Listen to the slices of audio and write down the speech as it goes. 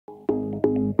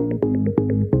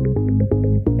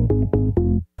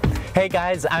Hey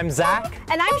guys, I'm Zach.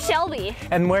 And I'm Shelby.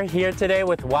 And we're here today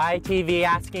with YTV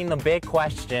asking the big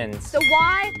questions. The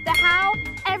why, the how,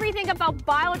 everything about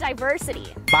biodiversity.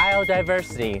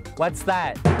 Biodiversity, what's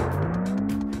that?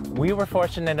 We were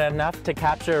fortunate enough to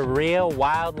capture a real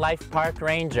wildlife park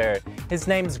ranger. His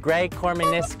name's Greg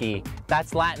Kormaniski.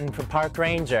 That's Latin for park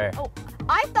ranger. Oh,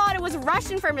 I thought it was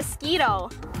Russian for mosquito.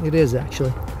 It is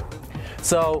actually.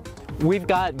 So we've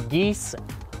got geese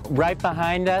right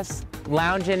behind us,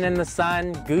 lounging in the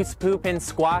sun, goose pooping,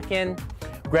 squawking.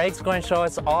 Greg's going to show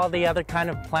us all the other kind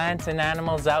of plants and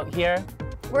animals out here.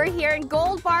 We're here in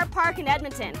Gold Bar Park in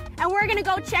Edmonton, and we're gonna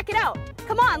go check it out.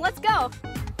 Come on, let's go.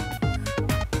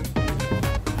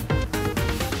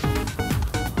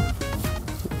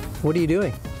 What are you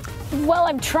doing? Well,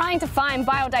 I'm trying to find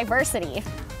biodiversity.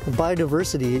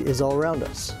 Biodiversity is all around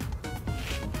us.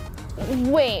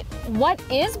 Wait, what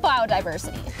is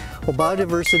biodiversity? Well,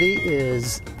 biodiversity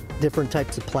is different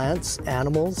types of plants,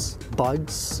 animals,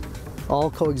 bugs,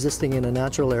 all coexisting in a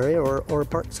natural area or a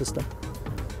park system.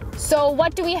 So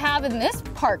what do we have in this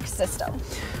park system?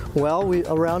 Well,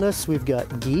 around us we've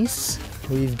got geese,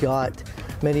 we've got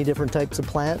many different types of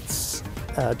plants,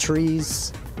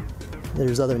 trees,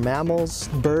 there's other mammals,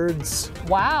 birds.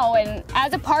 Wow, and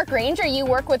as a park ranger, you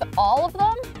work with all of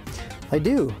them? I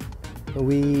do.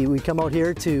 We come out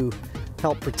here to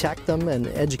help protect them and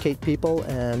educate people,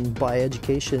 and by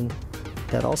education,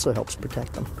 that also helps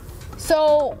protect them.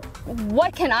 So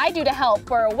what can I do to help,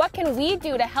 or what can we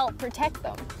do to help protect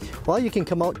them? Well, you can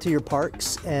come out to your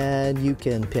parks and you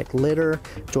can pick litter,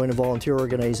 join a volunteer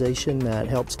organization that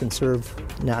helps conserve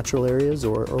natural areas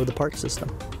or the park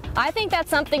system. I think that's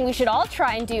something we should all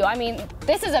try and do. I mean,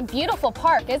 this is a beautiful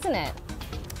park, isn't it?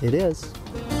 It is.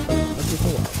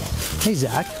 Hey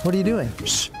Zach, what are you doing?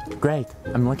 Shh, Greg,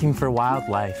 I'm looking for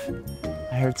wildlife.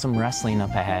 I heard some rustling up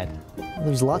ahead.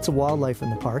 There's lots of wildlife in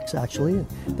the parks, actually.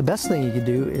 The best thing you can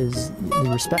do is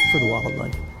the respect for the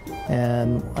wildlife.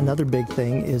 And another big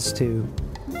thing is to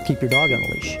keep your dog on a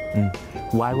leash.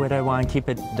 Why would I want to keep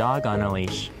a dog on a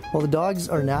leash? Well, the dogs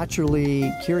are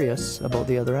naturally curious about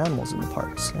the other animals in the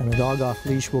parks, and a dog off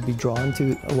leash will be drawn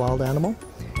to a wild animal,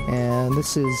 and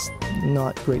this is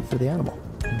not great for the animal.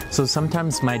 So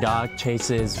sometimes my dog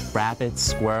chases rabbits,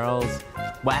 squirrels.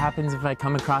 What happens if I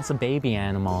come across a baby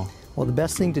animal? Well, the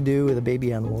best thing to do with a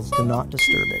baby animal is to not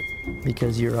disturb it,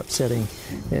 because you're upsetting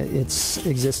its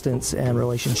existence and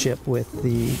relationship with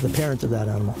the parent of that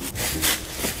animal.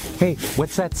 Hey,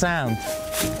 what's that sound?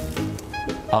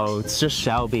 Oh, it's just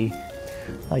Shelby.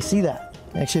 I see that.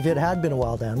 Actually, if it had been a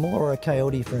wild animal, or a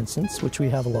coyote, for instance, which we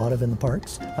have a lot of in the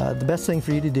parks, the best thing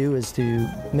for you to do is to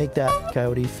make that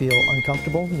coyote feel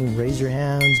uncomfortable. You can raise your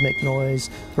hands, make noise,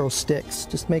 throw sticks,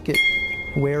 just make it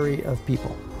wary of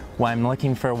people. When I'm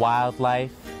looking for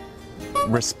wildlife,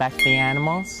 respect the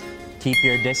animals, keep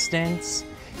your distance.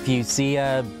 If you see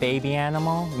a baby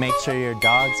animal, make sure your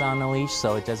dog's on a leash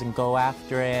so it doesn't go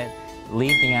after it.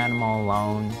 Leave the animal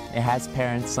alone. It has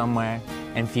parents somewhere.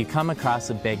 And if you come across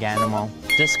a big animal,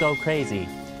 just go crazy.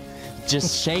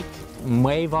 Just shake and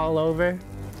wave all over.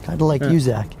 Kind of like you,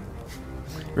 Zach.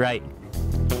 Right.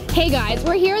 Hey guys,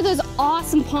 we're here at this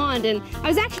awesome pond, and I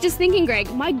was actually just thinking, Greg,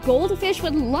 my goldfish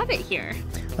would love it here.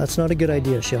 That's not a good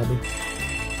idea, Shelby.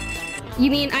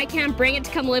 You mean I can't bring it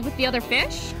to come live with the other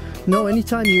fish? No,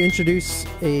 anytime you introduce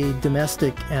a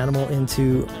domestic animal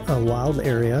into a wild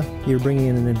area, you're bringing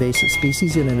in an invasive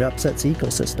species and it upsets the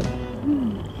ecosystem.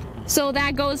 So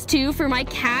that goes too for my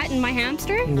cat and my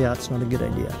hamster? Yeah, it's not a good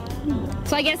idea.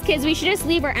 So I guess, kids, we should just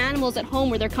leave our animals at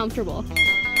home where they're comfortable.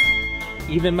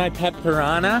 Even my pet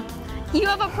piranha? You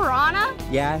have a piranha?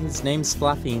 Yeah, his name's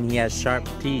Fluffy and he has sharp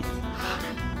teeth.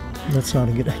 That's not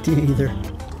a good idea either.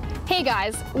 Hey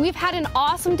guys, we've had an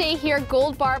awesome day here at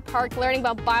Gold Bar Park learning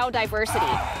about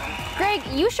biodiversity. Greg,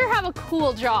 you sure have a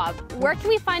cool job. Where can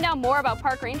we find out more about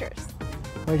park rangers?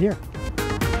 Right here.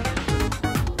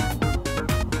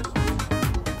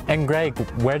 And Greg,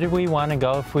 where do we want to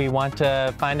go if we want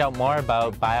to find out more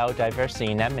about biodiversity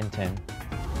in Edmonton?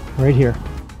 Right here.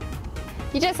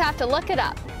 You just have to look it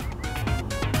up.